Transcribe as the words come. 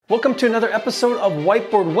Welcome to another episode of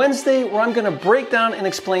Whiteboard Wednesday, where I'm going to break down and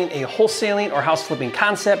explain a wholesaling or house flipping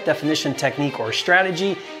concept, definition, technique, or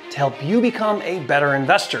strategy to help you become a better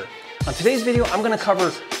investor. On today's video, I'm going to cover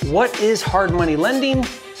what is hard money lending,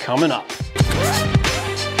 coming up.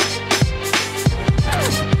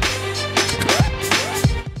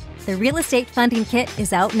 The Real Estate Funding Kit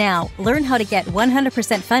is out now. Learn how to get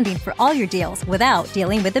 100% funding for all your deals without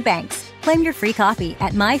dealing with the banks. Claim your free copy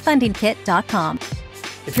at myfundingkit.com.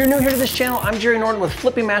 If you're new here to this channel, I'm Jerry Norton with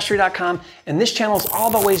FlippingMastery.com, and this channel is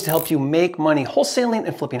all about ways to help you make money wholesaling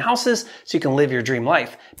and flipping houses so you can live your dream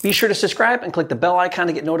life. Be sure to subscribe and click the bell icon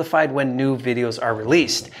to get notified when new videos are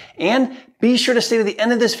released. And be sure to stay to the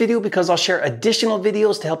end of this video because I'll share additional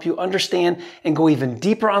videos to help you understand and go even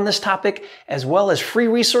deeper on this topic, as well as free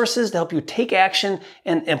resources to help you take action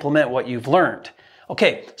and implement what you've learned.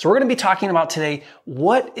 Okay, so we're going to be talking about today,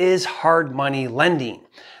 what is hard money lending?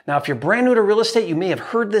 Now, if you're brand new to real estate, you may have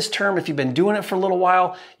heard this term. If you've been doing it for a little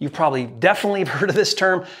while, you've probably definitely heard of this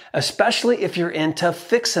term, especially if you're into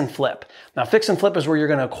fix and flip. Now, fix and flip is where you're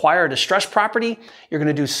going to acquire a distressed property. You're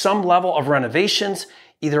going to do some level of renovations,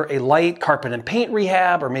 either a light carpet and paint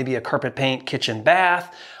rehab, or maybe a carpet paint kitchen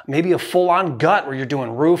bath, maybe a full-on gut where you're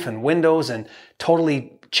doing roof and windows and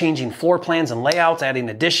totally changing floor plans and layouts, adding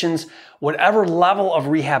additions. Whatever level of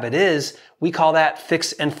rehab it is, we call that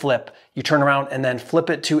fix and flip. You turn around and then flip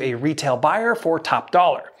it to a retail buyer for top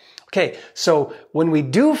dollar. Okay, so when we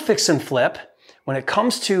do fix and flip, when it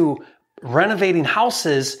comes to renovating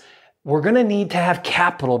houses, we're gonna need to have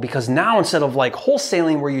capital, because now instead of like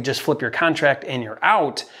wholesaling where you just flip your contract and you're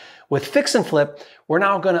out, with fix and flip, we're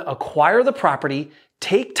now gonna acquire the property,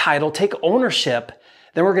 take title, take ownership.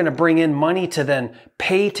 Then we're going to bring in money to then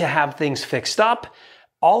pay to have things fixed up.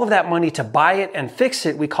 All of that money to buy it and fix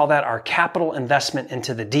it, we call that our capital investment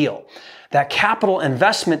into the deal. That capital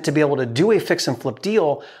investment to be able to do a fix and flip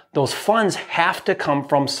deal, those funds have to come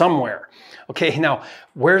from somewhere. Okay, now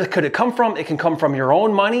where could it come from? It can come from your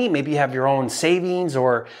own money. Maybe you have your own savings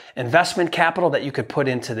or investment capital that you could put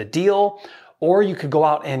into the deal. Or you could go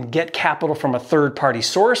out and get capital from a third-party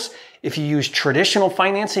source. If you use traditional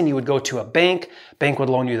financing, you would go to a bank. Bank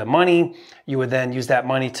would loan you the money. You would then use that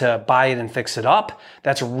money to buy it and fix it up.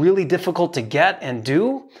 That's really difficult to get and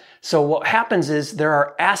do. So what happens is there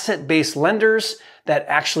are asset-based lenders that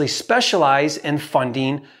actually specialize in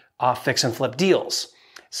funding fix and flip deals.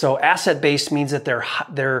 So asset-based means that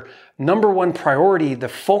their number one priority, the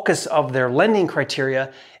focus of their lending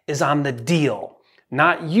criteria, is on the deal.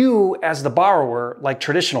 Not you as the borrower, like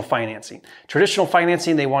traditional financing. Traditional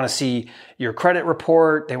financing, they want to see your credit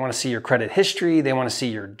report, they want to see your credit history, they want to see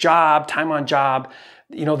your job, time on job.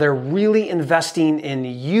 You know, they're really investing in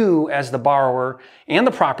you as the borrower and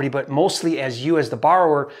the property, but mostly as you as the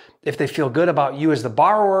borrower. If they feel good about you as the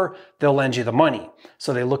borrower, they'll lend you the money.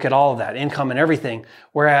 So they look at all of that, income and everything.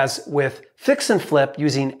 Whereas with fix and flip,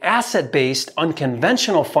 using asset-based,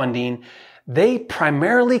 unconventional funding, they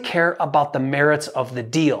primarily care about the merits of the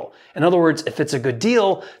deal. In other words, if it's a good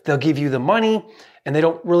deal, they'll give you the money, and they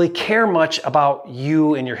don't really care much about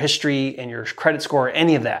you and your history and your credit score or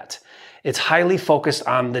any of that. It's highly focused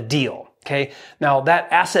on the deal. Okay. Now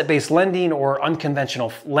that asset-based lending or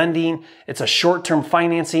unconventional lending, it's a short-term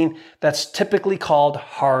financing that's typically called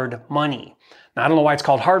hard money. Now I don't know why it's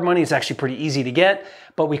called hard money. It's actually pretty easy to get,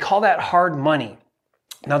 but we call that hard money.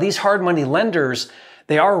 Now these hard money lenders,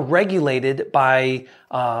 they are regulated by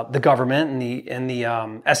the government and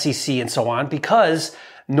the SEC and so on, because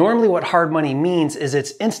normally what hard money means is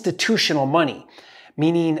it's institutional money,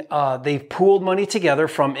 meaning they've pooled money together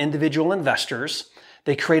from individual investors.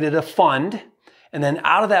 They created a fund, and then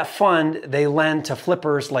out of that fund, they lend to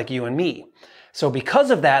flippers like you and me. So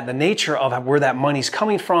because of that, the nature of where that money's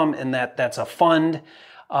coming from, and that's a fund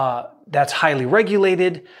that's highly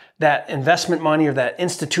regulated, that investment money or that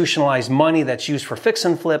institutionalized money that's used for fix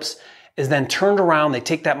and flips is then turned around. They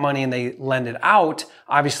take that money and they lend it out,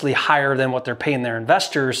 obviously higher than what they're paying their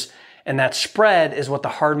investors. And that spread is what the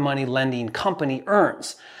hard money lending company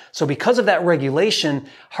earns. So because of that regulation,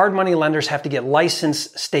 hard money lenders have to get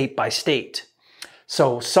licensed state by state.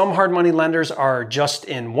 So some hard money lenders are just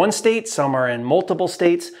in one state. Some are in multiple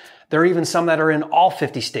states. There are even some that are in all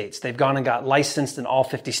 50 states. They've gone and got licensed in all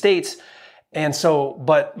 50 states. And so,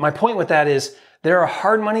 but my point with that is there are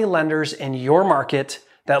hard money lenders in your market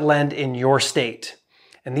that lend in your state.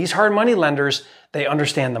 And these hard money lenders, they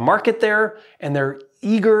understand the market there, and they're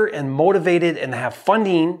eager and motivated and have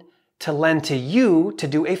funding to lend to you to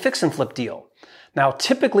do a fix and flip deal. Now,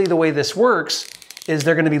 typically the way this works is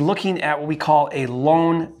they're going to be looking at what we call a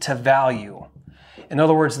loan to value. In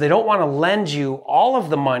other words, they don't want to lend you all of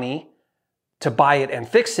the money to buy it and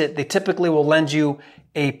fix it, they typically will lend you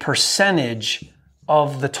a percentage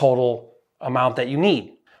of the total amount that you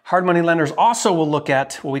need. Hard money lenders also will look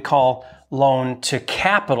at what we call loan to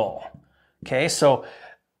capital. Okay,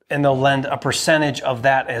 and they'll lend a percentage of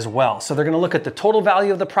that as well. So they're going to look at the total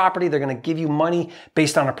value of the property. They're going to give you money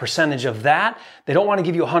based on a percentage of that. They don't want to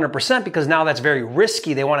give you 100% because now that's very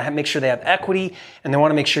risky. They want to make sure they have equity, and they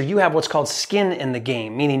want to make sure you have what's called skin in the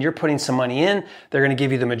game, meaning you're putting some money in. They're going to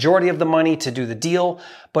give you the majority of the money to do the deal,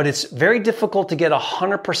 but it's very difficult to get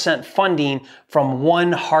 100% funding from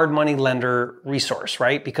one hard money lender resource,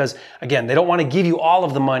 right? Because again, they don't want to give you all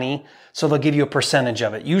of the money, so they'll give you a percentage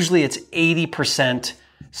of it. Usually it's 80%,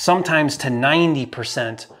 sometimes to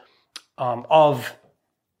 90% of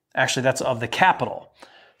the capital.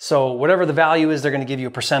 So whatever the value is, they're going to give you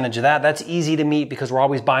a percentage of that. That's easy to meet because we're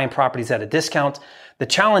always buying properties at a discount. The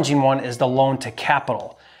challenging one is the loan to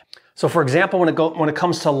capital. So for example, when it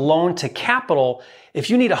comes to loan to capital, if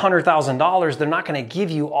you need $100,000, they're not going to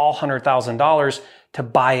give you all $100,000 to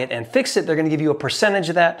buy it and fix it. They're going to give you a percentage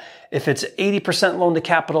of that. If it's 80% loan to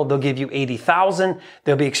capital, they'll give you $80,000.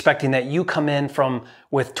 They'll be expecting that you come in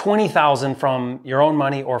with $20,000 from your own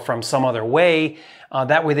money or from some other way.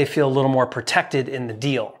 That way they feel a little more protected in the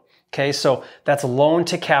deal. Okay, so that's loan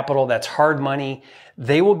to capital. That's hard money.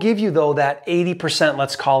 They will give you, though, that 80%,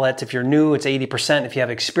 let's call it. If you're new, it's 80%. If you have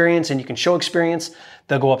experience and you can show experience,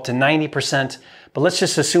 they'll go up to 90%. But let's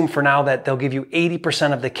just assume for now that they'll give you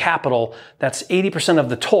 80% of the capital. That's 80% of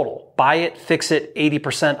the total. Buy it, fix it,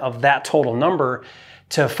 80% of that total number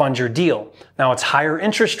to fund your deal. Now, it's higher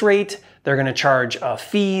interest rate. They're going to charge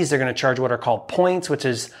fees. They're going to charge what are called points, which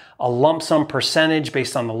is a lump sum percentage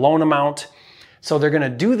based on the loan amount. So they're going to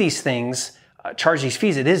do these things, charge these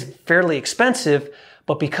fees. It is fairly expensive,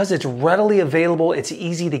 but because it's readily available, it's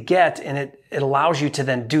easy to get, and it allows you to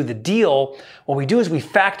then do the deal. What we do is we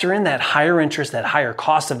factor in that higher interest, that higher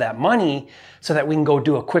cost of that money, so that we can go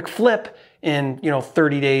do a quick flip in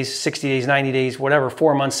 30 days, 60 days, 90 days, whatever,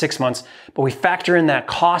 4 months, 6 months. But we factor in that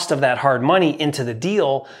cost of that hard money into the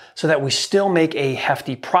deal so that we still make a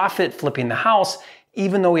hefty profit flipping the house,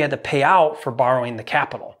 even though we had to pay out for borrowing the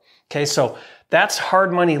capital. Okay, so that's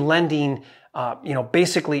hard money lending,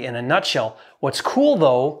 basically in a nutshell. What's cool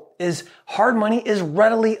though is hard money is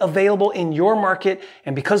readily available in your market.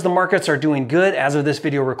 And because the markets are doing good as of this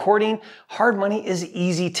video recording, hard money is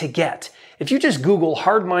easy to get. If you just Google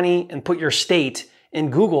hard money and put your state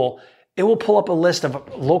in Google, it will pull up a list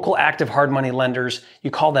of local active hard money lenders.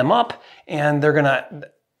 You call them up and they're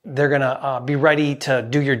gonna be ready to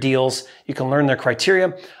do your deals. You can learn their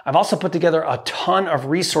criteria. I've also put together a ton of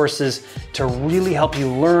resources to really help you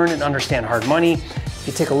learn and understand hard money. If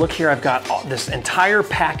you take a look here, I've got this entire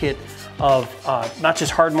packet of not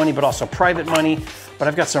just hard money, but also private money. But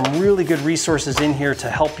I've got some really good resources in here to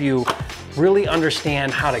help you really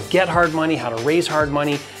understand how to get hard money, how to raise hard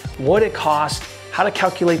money, what it costs, how to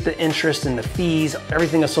calculate the interest and the fees,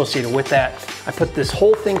 everything associated with that. I put this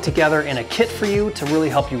whole thing together in a kit for you to really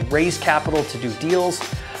help you raise capital to do deals.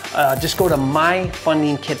 Just go to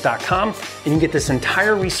myfundingkit.com and you can get this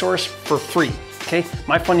entire resource for free. Okay,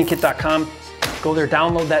 myfundingkit.com. Go there,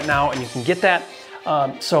 download that now, and you can get that.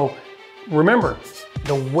 So remember,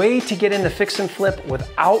 the way to get into fix and flip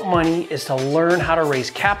without money is to learn how to raise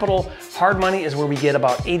capital. Hard money is where we get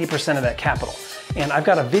about 80% of that capital. And I've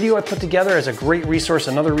got a video I put together as a great resource,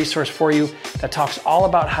 another resource for you that talks all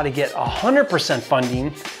about how to get 100%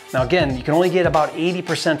 funding. Now again, you can only get about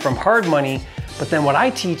 80% from hard money, but then what I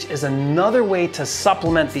teach is another way to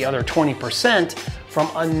supplement the other 20% from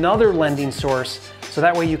another lending source. So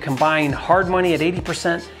that way you combine hard money at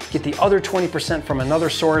 80%, get the other 20% from another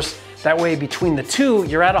source. That way between the two,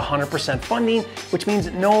 you're at 100% funding, which means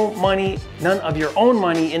no money, none of your own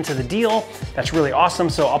money into the deal. That's really awesome.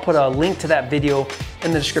 So I'll put a link to that video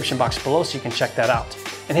in the description box below so you can check that out.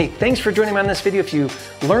 And hey, thanks for joining me on this video. If you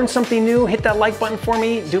learned something new, hit that like button for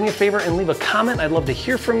me. Do me a favor and leave a comment. I'd love to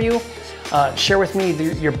hear from you. Share with me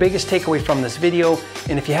your biggest takeaway from this video.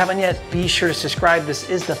 And if you haven't yet, be sure to subscribe. This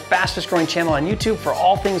is the fastest growing channel on YouTube for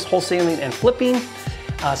all things wholesaling and flipping.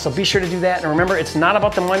 So be sure to do that. And remember, it's not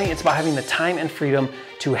about the money. It's about having the time and freedom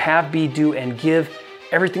to have, be, do, and give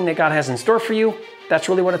everything that God has in store for you. That's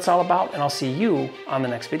really what it's all about. And I'll see you on the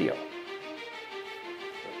next video.